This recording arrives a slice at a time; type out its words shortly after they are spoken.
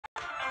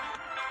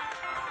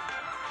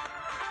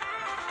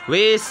ウ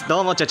ェース、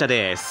どうもちゃちゃ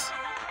です。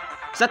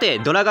さて、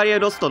ドラガリア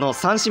ロストの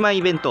3姉妹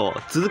イベント、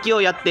続き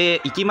をやって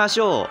いきまし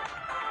ょ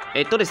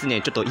う。ですね、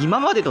ちょっと今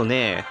までの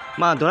ね、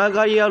ドラ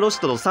ガリアロス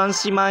トの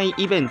3姉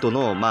妹イベント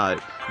の、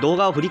動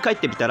画を振り返っ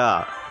てみた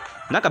ら、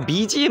なんか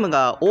BGM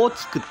が大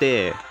きく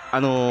て、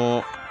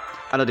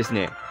です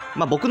ね、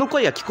僕の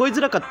声が聞こえづ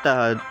らかっ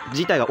た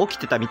事態が起き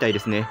てたみたいで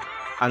すね。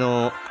ち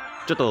ょ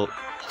っと、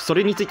そ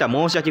れについては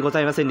申し訳ご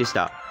ざいませんでし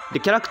た。で、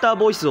キャラクター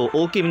ボイスを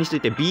大きめにして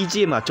いて、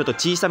BGM はちょっと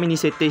小さめに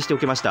設定してお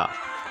きました。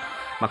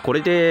こ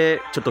れ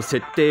で、ちょっと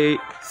設定、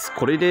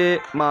これ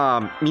で、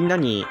みんな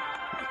に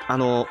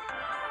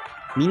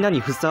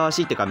ふさわ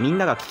しいっていうか、みん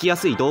なが聞きや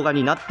すい動画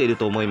になっている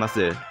と思いま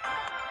す。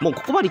もう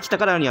ここまで来た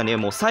からにはね、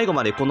もう最後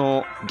までこ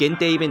の限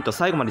定イベント、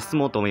最後まで進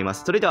もうと思いま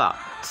す。それでは、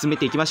進め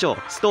ていきましょう。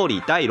ストー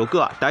リー第6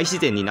話、大自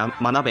然に学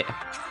べ。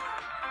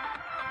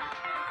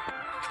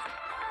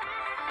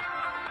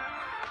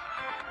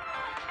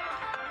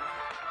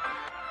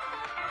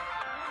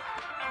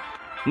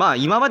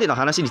今までの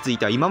話につい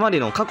ては今まで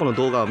の過去の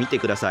動画を見て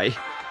ください。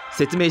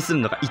説明する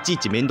のがいちい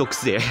ちめんどく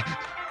せえ。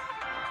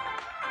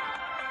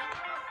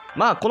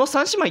この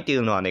3姉妹ってい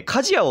うのはね、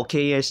鍛冶屋を経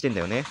営してん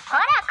だよね。ほ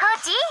らコ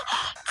ーチ、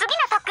次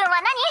の特訓は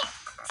何？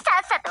さ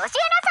っさと教えなさ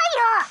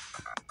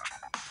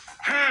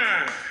い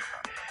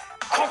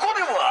よ。ここ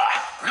では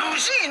ル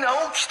ジーナを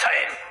鍛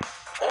える。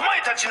お前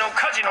たちの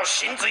家事の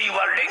真髄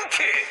は連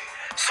携。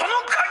その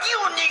鍵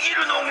を握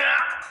るのが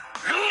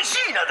ルジ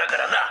ーナだか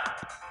らな。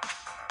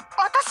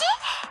私？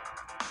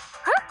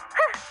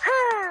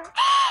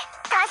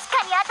確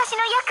かに私の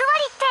役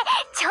割って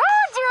超重要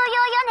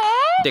よ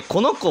ね。で、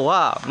この子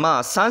は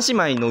3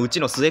姉妹のう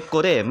ちの末っ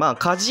子で、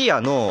鍛冶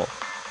屋の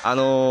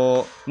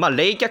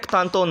冷却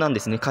担当なんで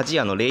すね。鍛冶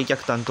屋の冷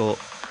却担当。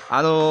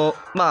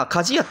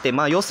鍛冶屋って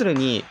要する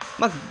に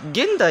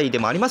現代で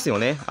もありますよ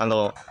ね。な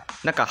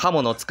んか刃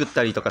物を作っ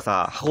たりとか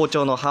さ、包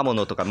丁の刃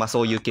物とか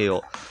そういう系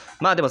を。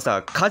でも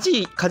さ、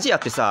鍛冶屋っ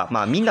てさ、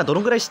みんなど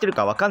のぐらい知ってる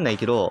かわかんない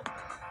けど、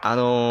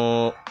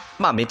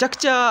めちゃく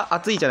ちゃ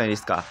熱いじゃないで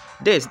すか。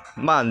で、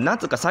なん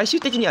つうか最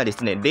終的にはで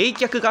すね、冷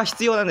却が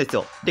必要なんです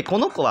よ。で、こ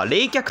の子は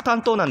冷却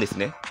担当なんです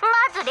ね。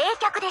まず冷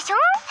却でしょ。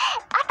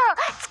あ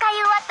と、使い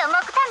終わった木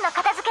炭の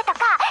片付けとか、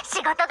仕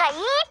事がいっぱい。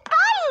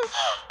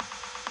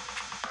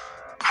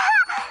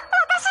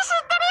私知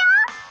ってるよ。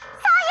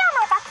そういう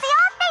の雑用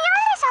って言う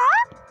んでしょ。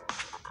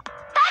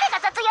誰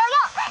が雑用よ。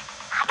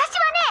私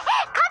はね、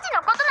家事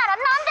のことなら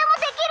何でも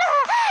できる。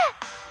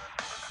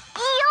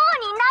よ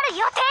うにな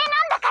る予定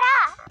なんだか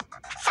ら。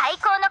最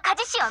高の家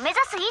事師を目指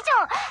す以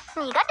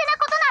上、苦手なこ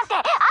と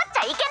なんてあっち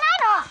ゃいけない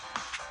の。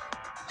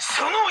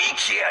その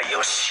息や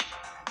よし。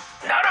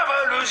なら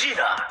ばルジー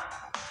ナ、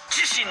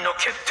自身の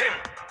欠点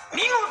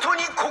見事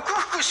に克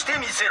服して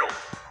みせろ。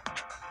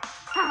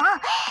私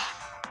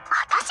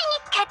に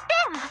欠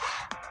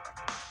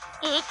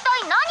点？一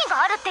体何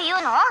があるってい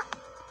うの？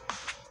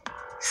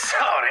そ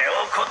れ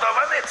を言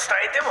葉で伝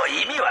えても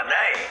意味はな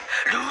い。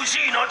ルジ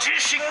ーナ自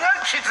身が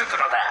気づくの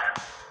だ。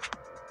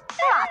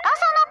また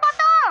そのパ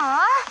ター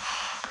ン？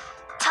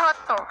ちょっ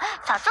と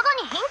さすが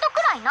にヒント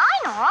くらいない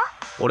の？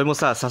俺も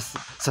さ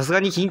すが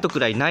にヒントく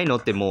らいないの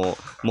っても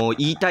う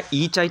言い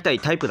ちゃいたい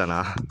タイプだ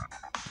な。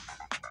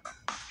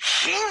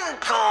ヒン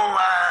トは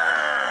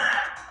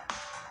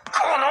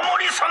この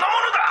森そのも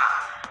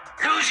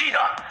のだ。ルジー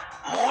ナ、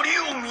森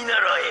を見習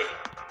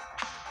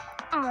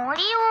え。森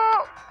を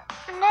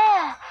ね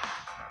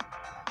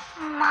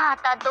え、ま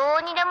たど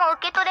うにでも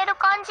受け取れる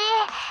感じ。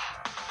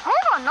ほ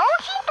ぼノー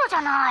ヒントじ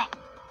ゃない。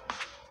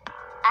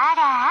あ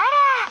らあ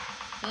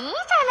ら、いいじゃな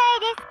い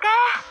ですか。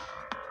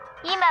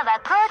今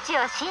はコーチ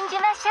を信じ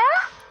ましょ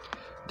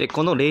う。で、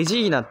このレジ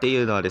ーナって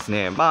いうのはです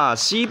ね、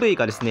CV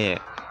がですね、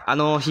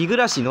日暮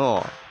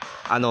の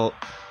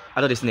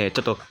ですね、ち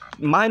ょっと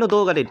前の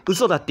動画で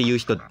嘘だっていう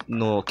人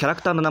のキャラ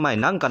クターの名前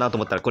なんかなと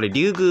思ったら、これ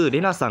竜宮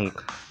レナさんっ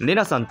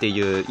て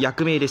いう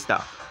役名でし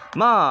た。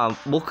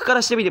僕か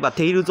らしてみれば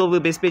テイルズ・オブ・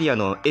ベスペリア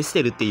のエス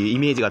テルっていうイ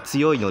メージが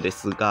強いので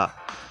すが、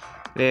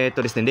で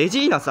すね、レジ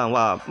ーナさん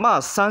は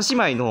3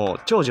姉妹の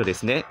長女で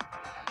すね。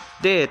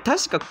で、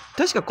確か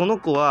この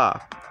子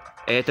は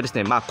です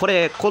ね、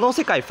この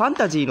世界ファン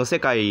タジーの世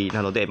界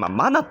なので、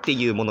マナって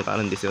いうものがあ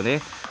るんですよ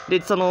ね。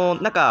で、その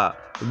なんか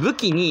武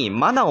器に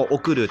マナを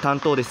送る担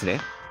当です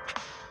ね。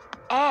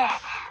ええ、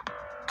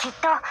きっ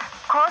と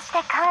こうして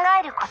考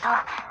えること、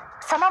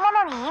そのも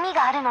のに意味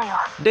があるのよ。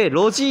で、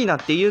ロジーナっ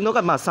ていうの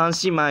が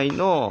3姉妹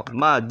の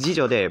次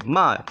女で、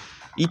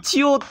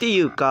一応ってい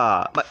う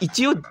か、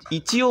一応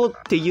っ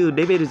ていう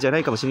レベルじゃな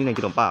いかもしれない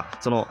けど、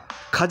その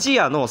鍛冶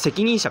屋の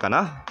責任者か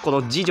な、こ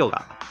の次女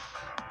が。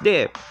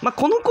で、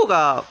この子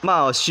が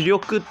主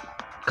力、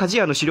鍛冶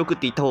屋の主力っ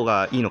て言った方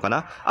がいいのか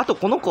な。あと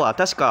この子は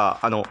確か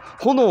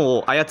炎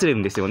を操れる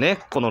んですよね、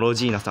このロ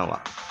ジーナさん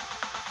は。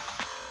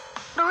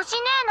ロジ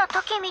ネー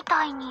の時み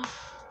たいに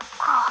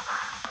か。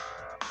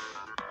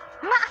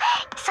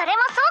それも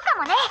そうか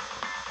もね。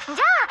じゃあ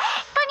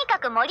とにか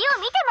く森を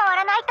見て回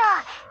らないと。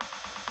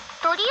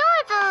とりあ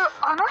えず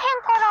あの辺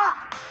から。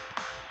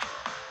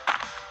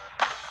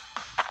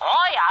お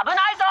い、危な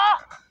いぞ。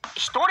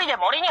一人で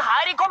森に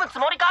入り込むつ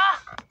もりか？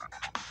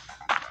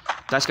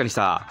確かに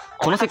さ、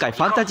この世界フ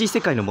ァンタジー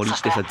世界の森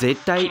ってさ、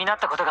絶対気になっ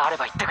たことがあれ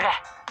ば言ってくれ。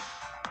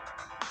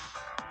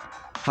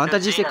ファンタ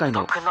ジー世界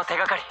の特訓の手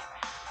がかり、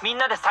みん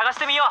なで探し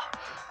てみよ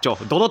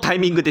う。どのタイ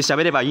ミングで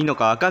喋ればいいの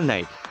かわかんな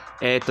い。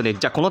じ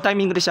ゃあこのタイ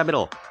ミングで喋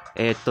ろう。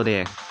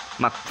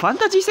まあファン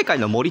タジー世界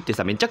の森って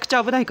さ、めちゃくち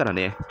ゃ危ないから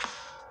ね。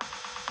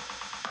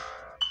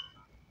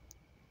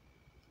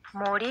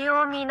森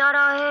を見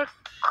習え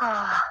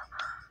か。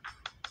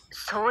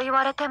そう言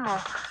われても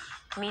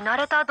見慣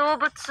れた動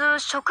物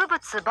植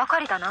物ばか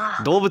りだな。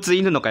動物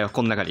いるのかよ、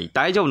この中に。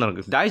大丈夫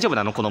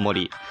なのこの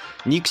森。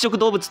肉食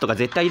動物とか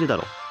絶対いるだ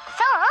ろ。そう、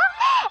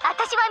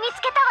私は見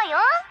つけたわよ、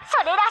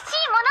それらし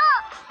い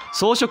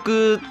もの。草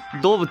食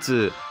動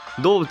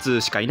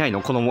物しかいない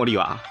のこの森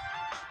は。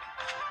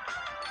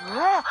おお、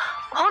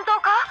本当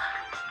か。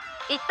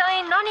一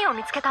体何を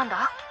見つけたん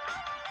だ。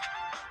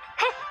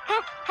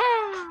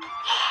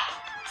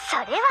そ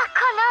れはこの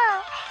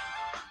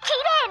綺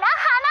麗な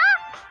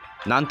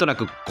花。なんとな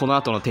くこの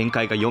後の展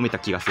開が読めた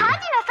気がする。家事の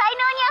才能に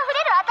あふ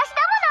れる私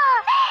だも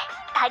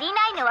の。足り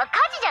ないのは家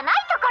事じゃない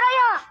とこ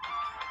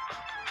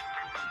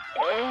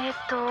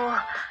ろよ。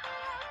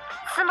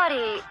つま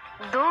り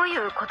どうい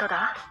うこと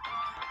だ。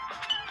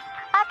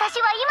私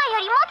は今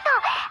よりもっと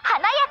華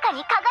やか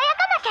に輝か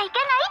なきゃいけ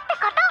ないって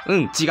こ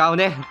と。違う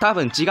ね。多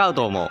分違う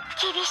と思う。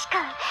厳しく忙しい家事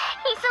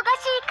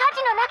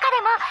の中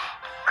でもこ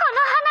の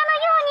花の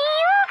ように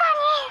優雅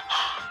に。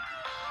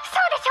そ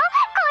うでしょ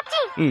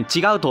コーチ。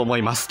違うと思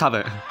います多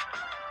分。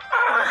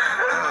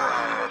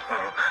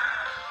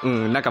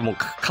なんかもう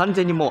完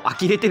全にもう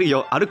呆れてる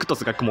よ。アルクト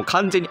スがもう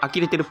完全に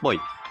呆れてるっぽ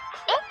い。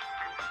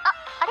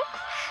あれ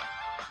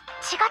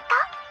違っ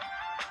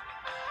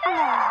た。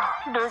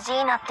もうルジ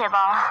ーナって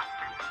ば。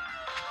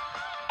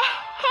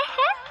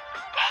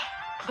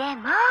で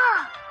も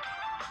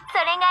そ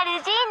れが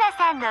ルジーナ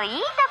さんのいい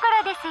とこ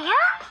ろですよ。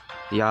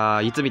いや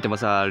ー、いつ見ても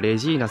さ、レ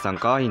ジーナさん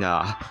可愛い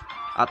な。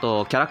あ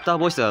とキャラクター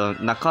ボイスは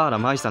中原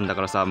舞さんだ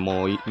からさ、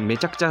もうめ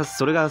ちゃくちゃ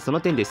それがそ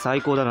の点で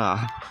最高だな。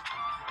次よ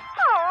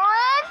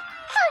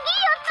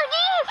次、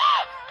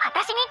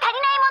私に足りない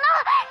もの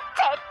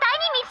絶対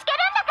に見つけるん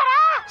だか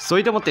ら。そ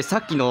れでもってさ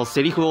っきの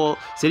セリフを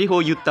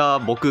言った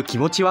僕気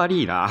持ち悪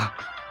いな。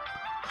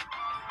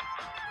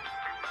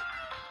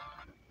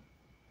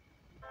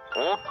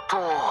おっと、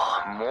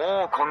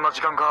もうこんな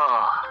時間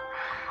か。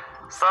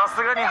さ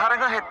すがに腹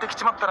が減ってき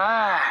ちまった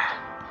な。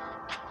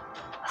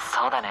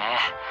そうだね。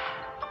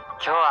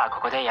今日は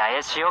ここで野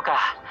営しようか。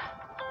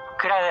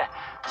クラウ、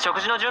食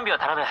事の準備を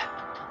頼む。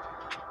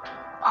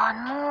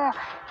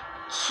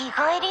日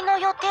帰りの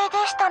予定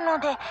でしたの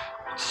で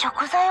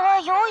食材は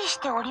用意し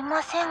ており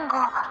ません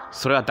が。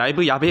それはだい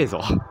ぶやべえぞ。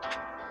なんて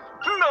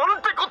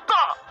こっ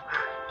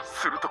た。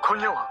すると今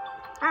夜は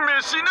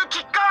飯抜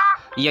きか。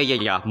い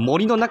や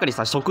森の中に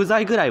さ食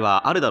材ぐらい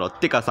はあるだろ。っ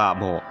てかさ、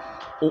も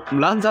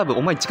うランザーブ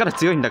お前力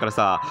強いんだから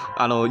さ、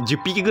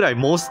10匹ぐらい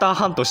モンスター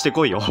ハントして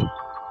こいよ。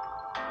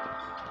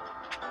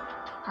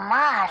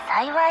まあ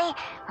幸い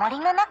森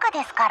の中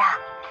ですから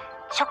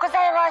食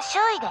材は周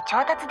囲で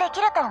調達で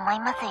きると思い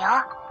ますよ。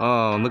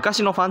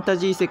昔のファンタ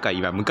ジー世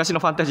界は昔の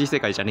ファンタジー世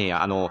界じゃねえ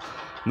や。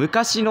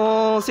昔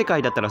の世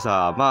界だったら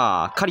さ、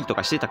まあ狩りと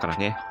かしてたから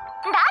ね。だっ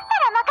たら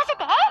任せ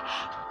て。美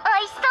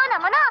味しそうな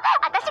もの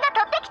私が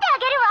取ってきてあ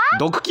げるわ。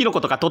毒キノ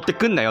コとか取って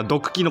くんなよ。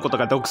毒キノコと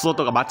か毒草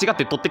とか間違っ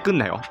て取ってくん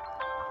なよ。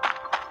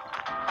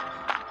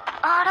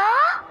あら、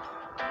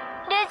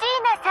ルジー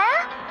ナさ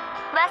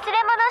ん忘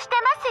れ物して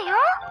ますよ。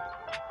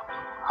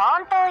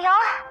本当よ、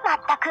まっ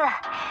たく。明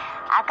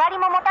かり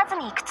も持たず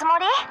に行くつも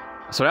り？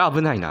それは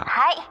危ないな。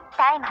はい、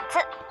松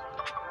明。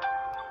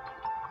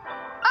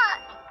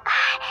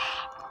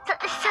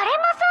それもそうね。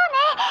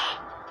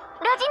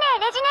レジネ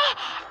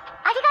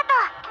ありが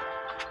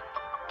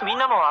とう。みん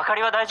なも明か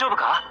りは大丈夫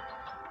か。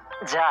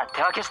じゃあ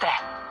手分けして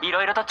い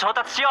ろいろと調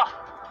達しよう。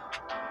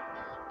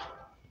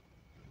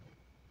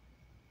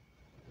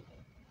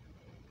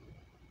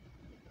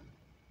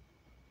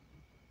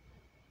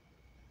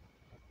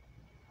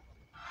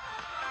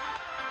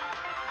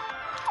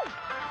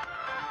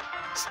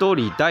ストー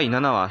リー第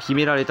7話秘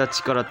められた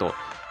力と、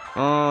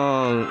な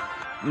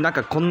ん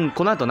かこの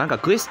後なんか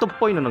クエストっ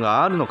ぽいの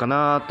があるのか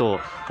なと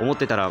思っ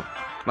てたら、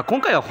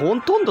今回はほ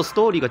とんどス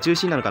トーリーが中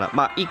心なのかな。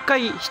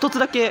一つ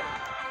だけ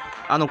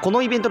こ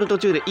のイベントの途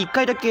中で1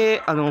回だ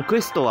けク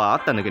エストはあ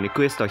ったんだけどね。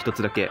クエストは1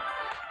つだけ。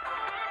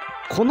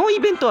このイ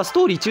ベントはス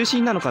トーリー中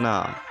心なのか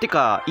な。て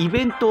か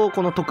こ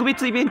の特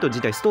別イベント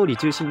自体ストーリー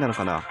中心なの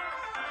かな。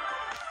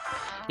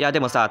いやで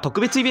もさ、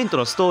特別イベント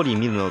のストーリー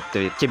見るのっ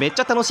てめっ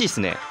ちゃ楽しいっ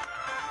すね。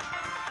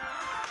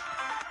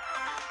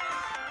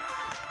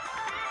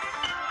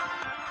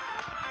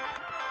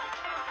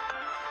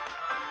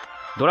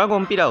ドラゴ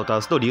ンピラーを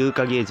倒すと硫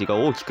化ゲージが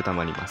大きくた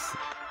まります。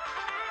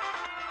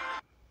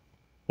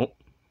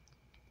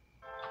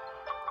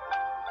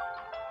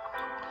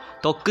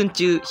特訓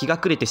中日が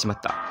暮れてしま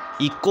った。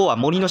一行は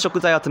森の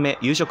食材を集め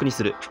夕食に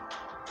する。肉に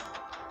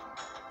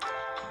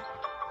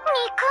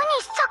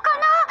魚、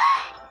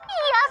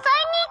野菜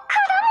に果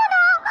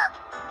物。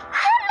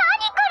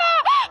何こ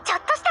れ、ちょ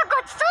っとしたご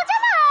ちそうじゃ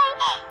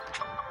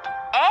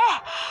ない。え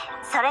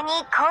え、それに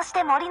こうし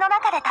て森の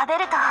中で食べ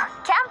ると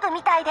キャンプ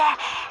みたいで。って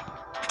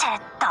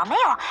ダメよ、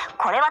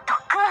これは特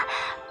訓。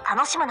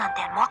楽しむなんて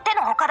もって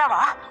のほかだ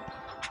わ。あ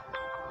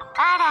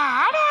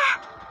らあ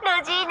ら、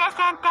ロジーナ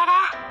さんたら、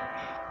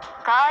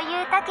こう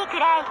いう時く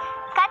らい肩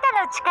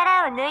の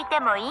力を抜いて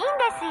もいいんで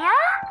すよ。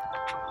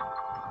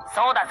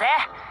そうだぜ、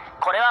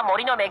これは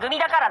森の恵み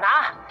だからな。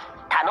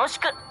楽し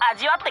く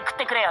味わって食っ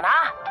てくれよな。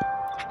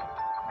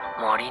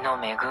森の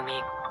恵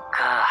み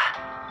か。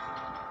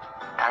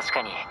確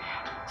かに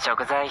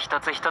食材一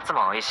つ一つ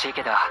も美味しい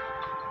けど、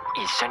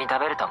一緒に食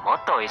べるとも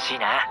っと美味しい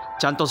な。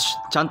ちゃん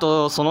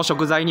とその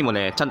食材にも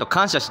ね、ちゃんと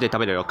感謝して食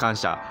べるよ、感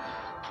謝。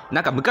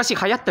なんか昔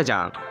流行ったじ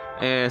ゃん。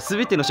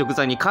全ての食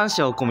材に感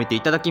謝を込めて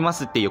いただきま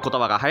すっていう言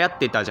葉が流行っ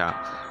てたじゃん。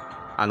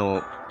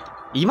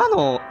今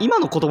の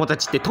子供た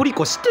ちってトリ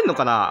コ知ってんの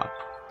かな。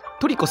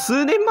トリコ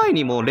数年前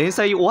にもう連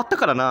載終わった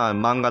からな、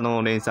漫画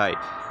の連載。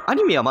ア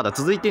ニメはまだ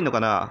続いてんのか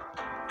な。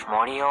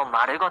森を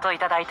丸ごとい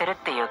ただいてるっ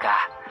ていう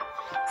か、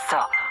そう、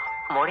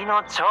森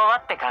の調和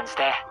って感じ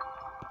で。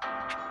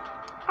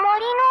森の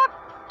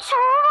調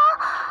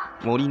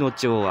和？森の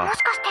調和。も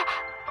しかしてこの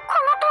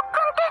特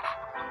訓って。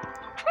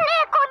ね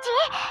えコーチ、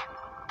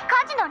家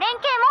事の連携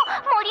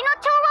も森の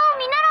調和を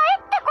見習え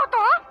ってこと？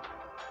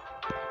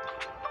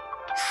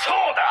そう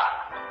だ、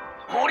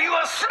森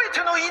は全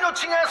ての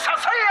命が支え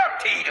合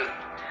っている。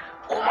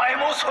お前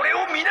もそれ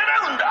を見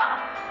習うんだ。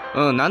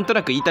うん、なんと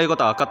なく言いたいこ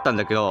とは分かったん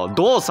だけど、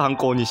どう参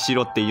考にし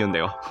ろって言うんだ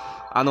よ。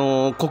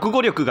国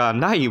語力が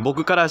ない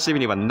僕からしてみ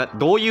れば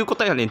どういうこ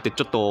とやねんって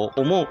ちょっと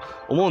思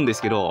うんで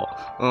すけど、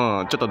ち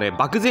ょっとね、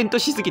漠然と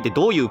しすぎて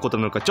どういうこと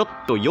なのかちょっ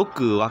とよ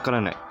くわか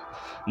らない。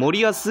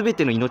森は全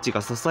ての命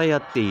が支え合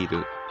ってい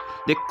る。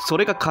で、そ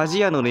れが鍛冶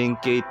屋の連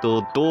携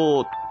と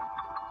どう、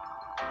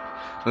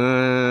ち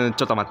ょっ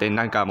と待って、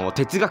なんかもう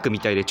哲学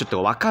みたいでちょっ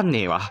とわかん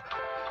ねえわ。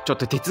ちょっ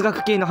と哲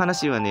学系の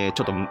話はね、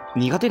ちょっと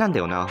苦手なんだ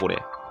よな、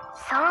俺。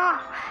そ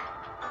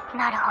う、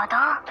なるほど。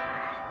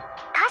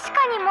確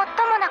かにもっと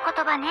もな言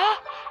葉ね。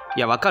い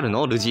や、わかる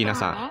のルジーナ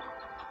さん。わざわ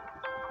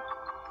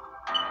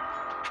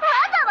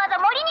ざ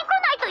森に来な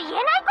いと言えない言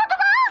葉。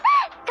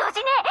レジ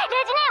ネー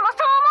もそう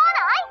思わ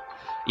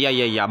な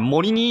い？いや、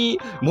森に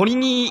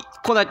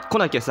来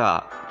なき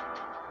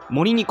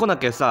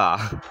ゃさ、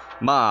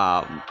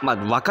まあ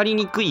分かり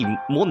にくい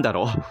もんだ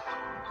ろ。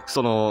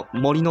その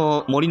森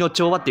の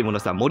調和っていうもの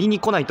さ、森に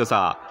来ないと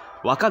さ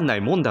分かんな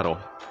いもんだろ。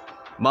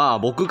まあ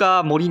僕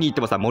が森に行って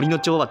もさ、森の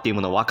調和っていう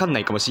もの分かんな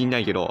いかもしんな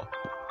いけど。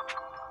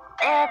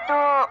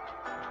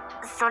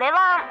それは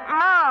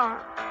まあ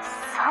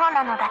そう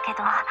なのだけど、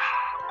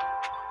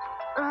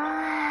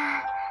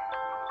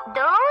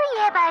どう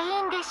言えばい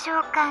いんでし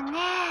ょうかね。何？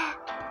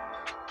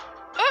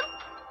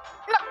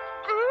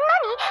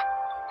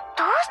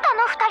どうした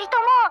の二人と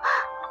も。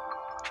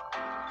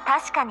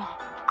確かに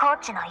コー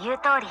チの言う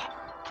通り、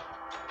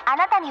あ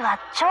なたには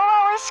調和を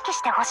意識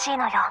してほしい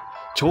のよ。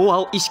調和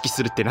を意識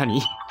するって何？ロ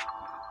ジネ、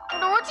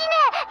どうい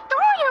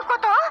うこ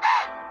と？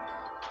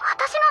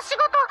私の仕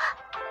事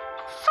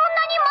そん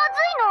なにまず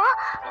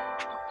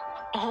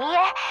いの？いいえ、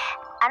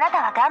あな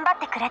たは頑張っ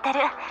てくれてる。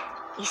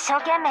一生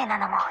懸命な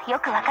のもよ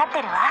くわかっ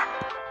てるわ。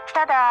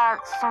ただ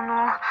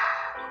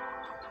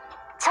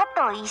ちょっ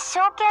と一生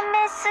懸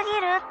命すぎ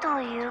ると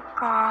いう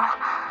か。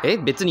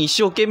別に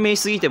一生懸命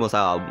しすぎても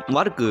さ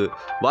悪く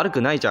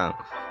ないじゃん。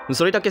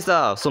それだけ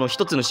さ、その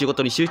一つの仕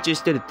事に集中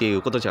してるってい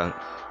うことじゃん。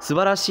素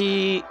晴ら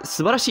し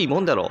い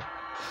もんだろ。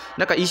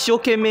なんか一生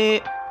懸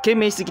命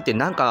しすぎて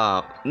なん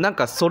か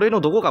それ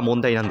のどこが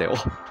問題なんだよ。はい、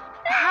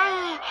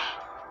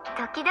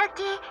時々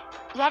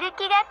やる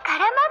気が空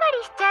回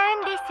りしちゃ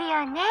うんです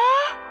よね。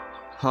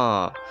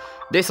はあ。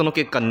でその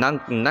結果なん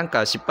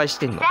か失敗し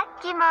てんの？さ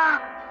っきも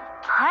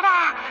ほら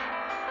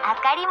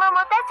明かりも持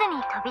たず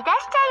に飛び出し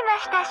ちゃいま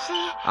したし。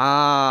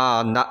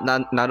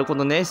なるほ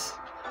どね。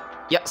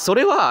いや、そ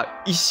れは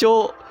一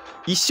生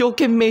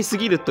懸命す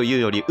ぎるという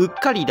よりうっ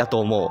かりだと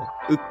思う。あれ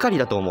は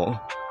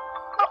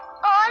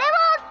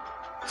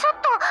ちょっと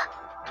うっか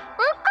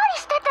り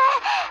してて。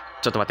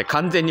ちょっと待って、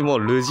完全にもう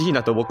ルジー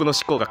ナと僕の思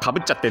考がかぶ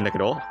っちゃってんだけ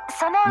ど、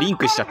リン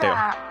クしちゃったよ。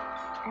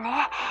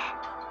ね、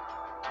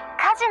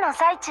家事の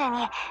最中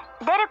に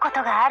出るこ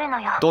とがある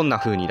のよ。どんな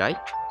風にだい？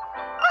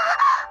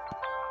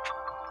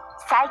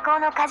最高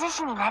の家事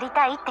師になり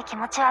たいって気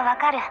持ちはわ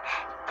かる。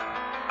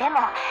でも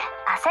焦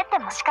って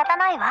も仕方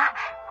ないわ。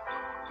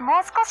も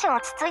う少し落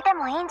ち着いて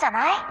もいいんじゃ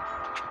ない？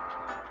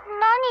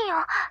何よ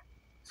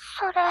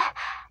それ、意味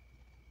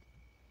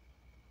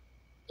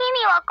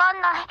わかん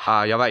な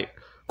い。やばい。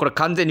これ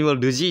完全にもう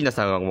ルジーナ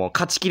さんはもう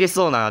勝ちきれ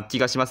そうな気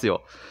がします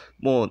よ。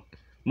もう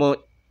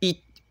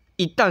一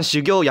旦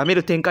修行をやめ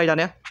る展開だ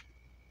ね。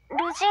ル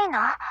ジーナ？なん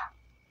なの？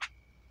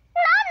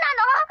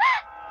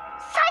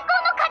最高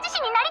の家事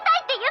師になりた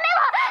いって夢は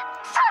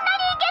そんな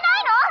にいけない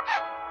の？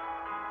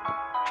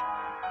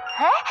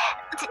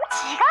違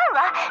う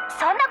わ。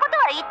そんなこと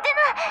は言ってない。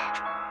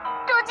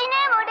ロジネー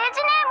もレ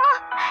ジネーも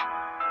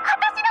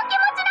私の気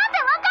持ちなん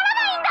てわから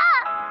ないんだ。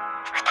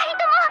二人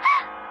とも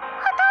お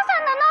父さ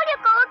んの能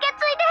力を受け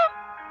継いで、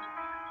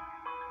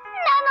な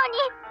のに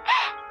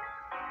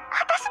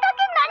私だけ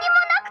何も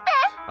なくて。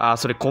ああ、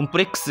それコンプ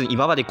レックス、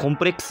今までコン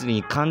プレックス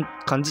に感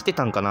じて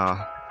たんか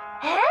な。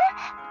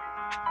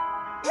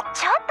ち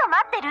ょっと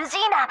待ってルジ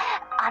ーナ、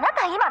あな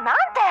た今なんて。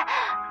は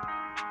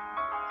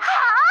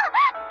あ、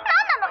なん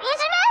なのいじめ。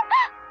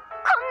こ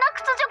んな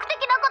屈辱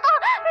的なこと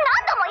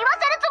何度も言わせ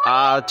るつもり。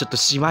ああ、ちょっと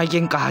姉妹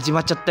喧嘩始ま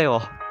っちゃった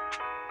よ。そう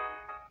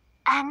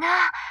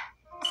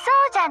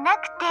じゃな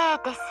くて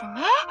です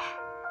ね、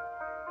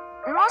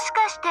もし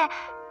かして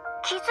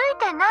気づい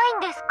てない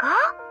んですか？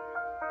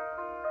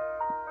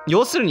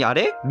要するにあ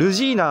れ、ル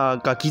ジーナ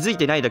が気づい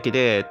てないだけ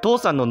で、父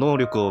さんの能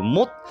力を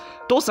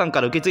父さん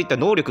から受け継いだ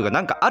能力が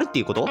なんかあるって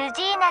いうこと？ル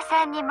ジーナ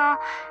さんにも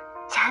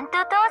ちゃんと父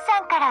さ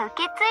んから受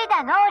け継い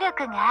だ能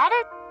力があ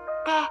るっ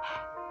て。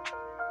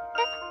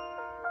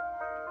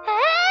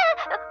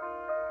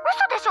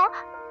嘘でしょ？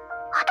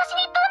私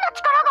にどんな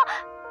力が。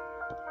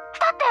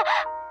だって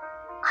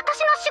私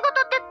の仕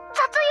事って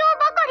雑用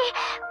ばかり。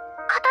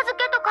片付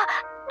けとか冷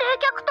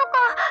却とか。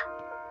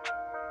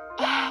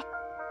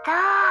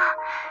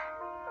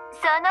そ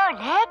の冷却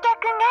が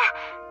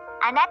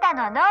あなた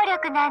の能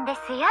力なんで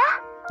すよ。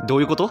ど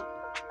ういうこと？冷却が？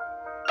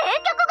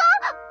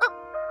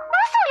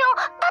嘘よ。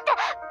だって武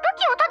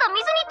器をただ水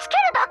につけ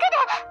るだけ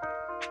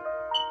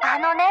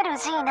で。ル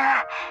ジー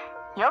ナ、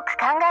よく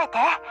考えて。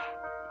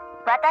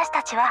私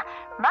たちは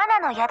マナ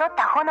の宿っ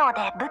た炎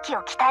で武器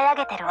を鍛え上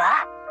げてる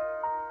わ。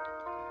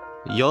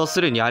要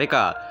するにあれ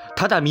か、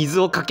ただ水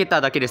をかけ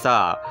ただけで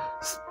さ、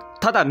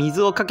ただ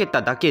水をかけ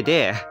ただけ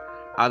で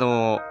そ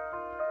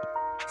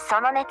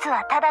の熱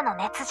はただの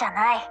熱じゃ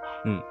ない。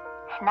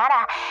な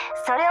ら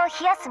それを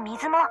冷やす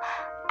水も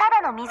た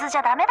だの水じ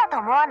ゃダメだと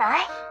思わない？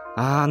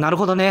ああ、なる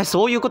ほどね、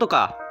そういうこと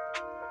か。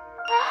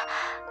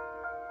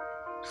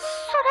それっ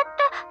て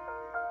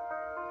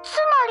つま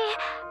り。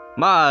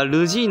まあ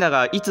ルジーナ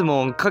がいつ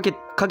もかけ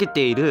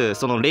ている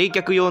その冷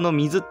却用の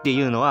水ってい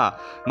うのは、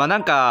まあな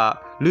ん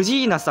かルジ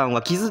ーナさん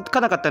は気づ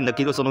かなかったんだ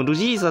けど、そのル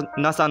ジー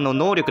ナさんの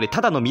能力でた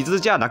だの水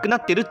じゃなくな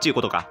ってるっていう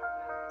ことか。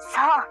そ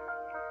う、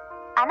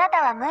あな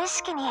たは無意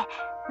識に能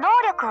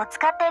力を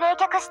使って冷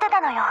却して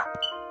たのよ。本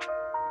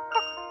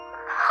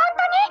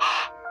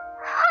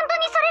当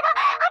にそれが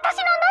私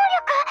の能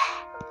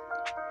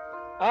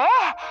力？ええ、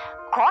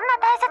こんな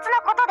大切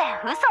なことで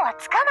嘘は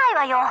つか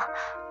ないわよ。ま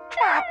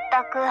っ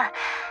たく、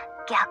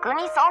逆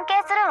に尊敬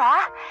するわ。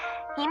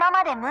今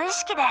まで無意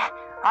識で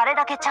あれ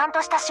だけちゃん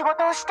とした仕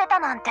事をしてた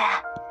なんて。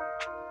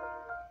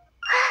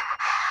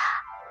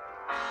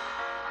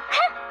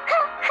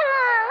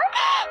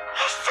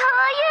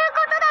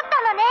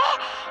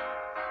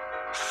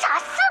さ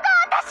す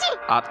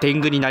が私。天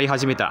狗になり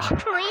始めた。無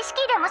意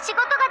識でも仕事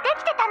がで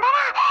きてたなら、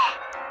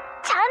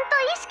ちゃんと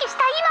意識し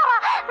た今は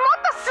もっ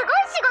とすごい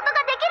仕事がで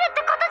きるっ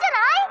てことじゃない？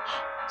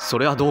そ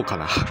れはどうか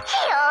な。よーし、こ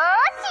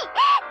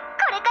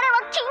れからは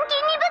キンキン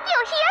に武器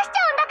を冷やしち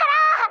ゃうんだから。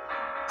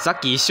さっ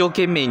き一生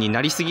懸命に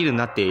なりすぎる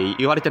なって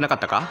言われてなかっ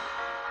たか？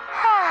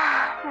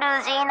ル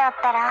ジーナっ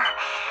たら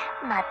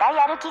また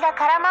やる気が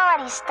空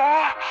回りして。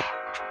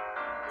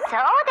そう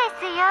で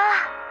すよ、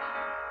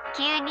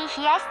急に冷やしす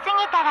ぎ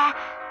たら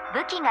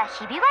武器が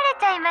ひび割れ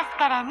ちゃいます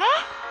からね。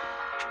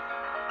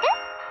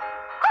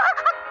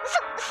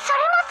それも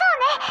そ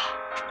う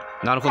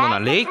ね。なるほどな、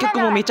冷却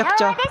もめちゃく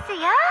ちゃ。です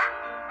よね、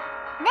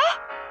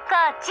コ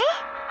ーチ。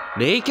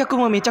冷却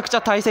もめちゃくち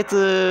ゃ大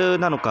切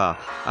なのか。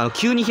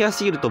急に冷やし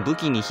すぎると武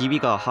器にひび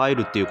が入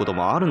るっていうこと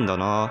もあるんだ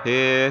な。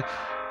へ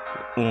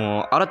え、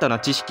もう新たな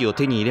知識を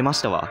手に入れま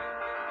したわ。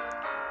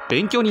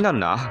勉強になる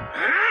な。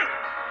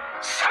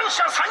三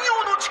者三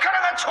様の力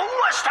が調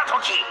和した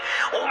時、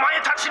お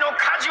前たちの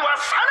舵は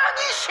さら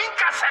に進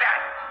化す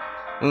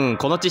る。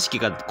この知識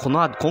が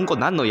今後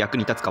何の役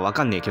に立つか分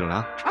かんねえけどな。忘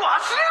れるな。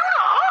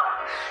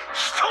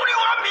一人は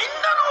みん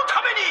なの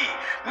た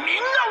めに、みん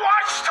なは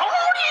一人の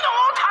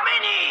ため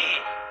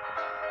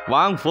に。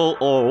One for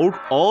all,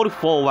 all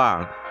for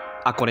one。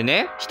これ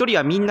ね、一人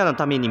はみんなの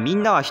ために、み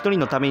んなは一人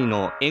のために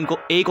の英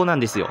語なん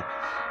ですよ。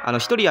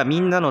一人はみ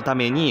んなのた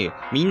めに、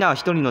みんなは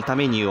一人のた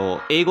めに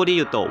を英語で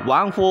言うと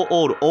One for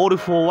all, all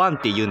for one っ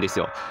て言うんです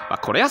よ。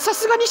これはさ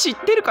すがに知っ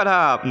てるか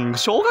ら、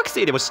小学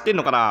生でも知ってん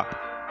のかな。One for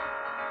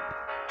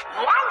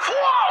all,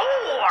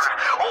 all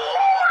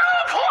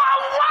for one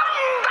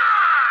だ。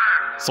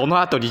そ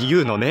の後に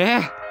言うの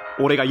ね、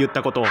俺が言っ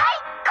たことを。よ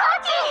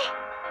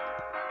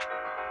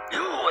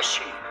ー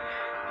し、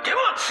で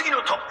は次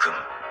の特訓。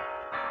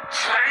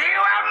次は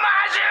魔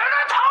獣の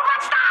討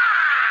伐だ。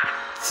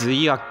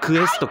次はク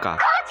エストか。なん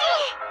で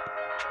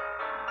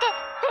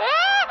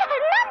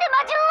魔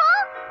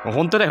獣を？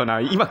本当だよ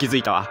な、今気づ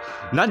いたわ。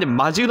なんで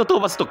魔獣の討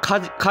伐と家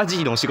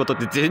事の仕事っ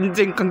て全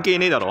然関係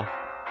ねえだろ。よくわ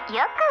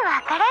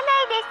からない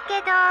です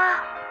けど、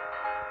や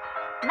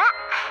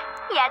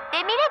っ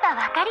てみればわ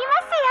かりま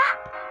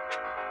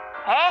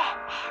すよ。ええ、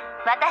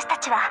私た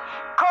ちは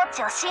コー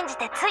チを信じ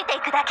てついて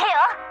いくだけよ。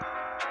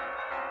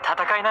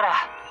戦いなら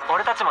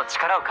俺たちも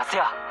力を貸す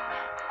よ。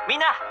みん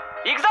な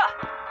行くぞ。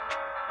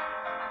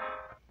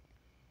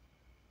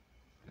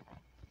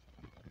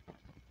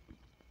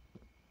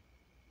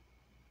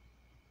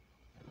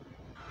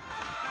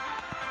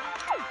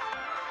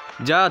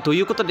じゃあと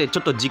いうことでちょ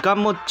っと時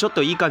間もちょっ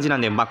といい感じな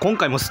んで、今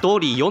回もストー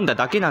リー読んだ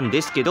だけなん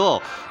ですけ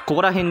ど、こ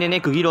こら辺で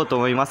ね区切ろうと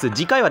思います。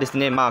次回はです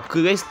ね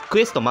クエ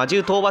スト魔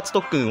獣討伐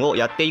特訓を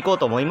やっていこう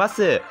と思いま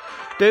す。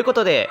というこ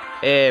とで、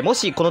も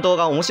しこの動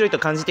画を面白いと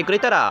感じてくれ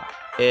たら、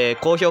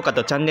高評価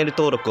とチャンネル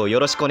登録をよ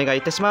ろしくお願い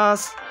いたしま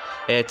す。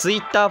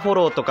Twitter フォ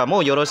ローとか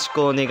もよろし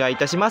くお願いい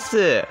たしま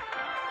す。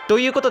と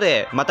いうこと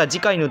でまた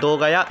次回の動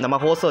画や生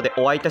放送で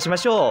お会いいたしま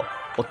しょ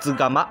う。おつ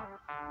がま。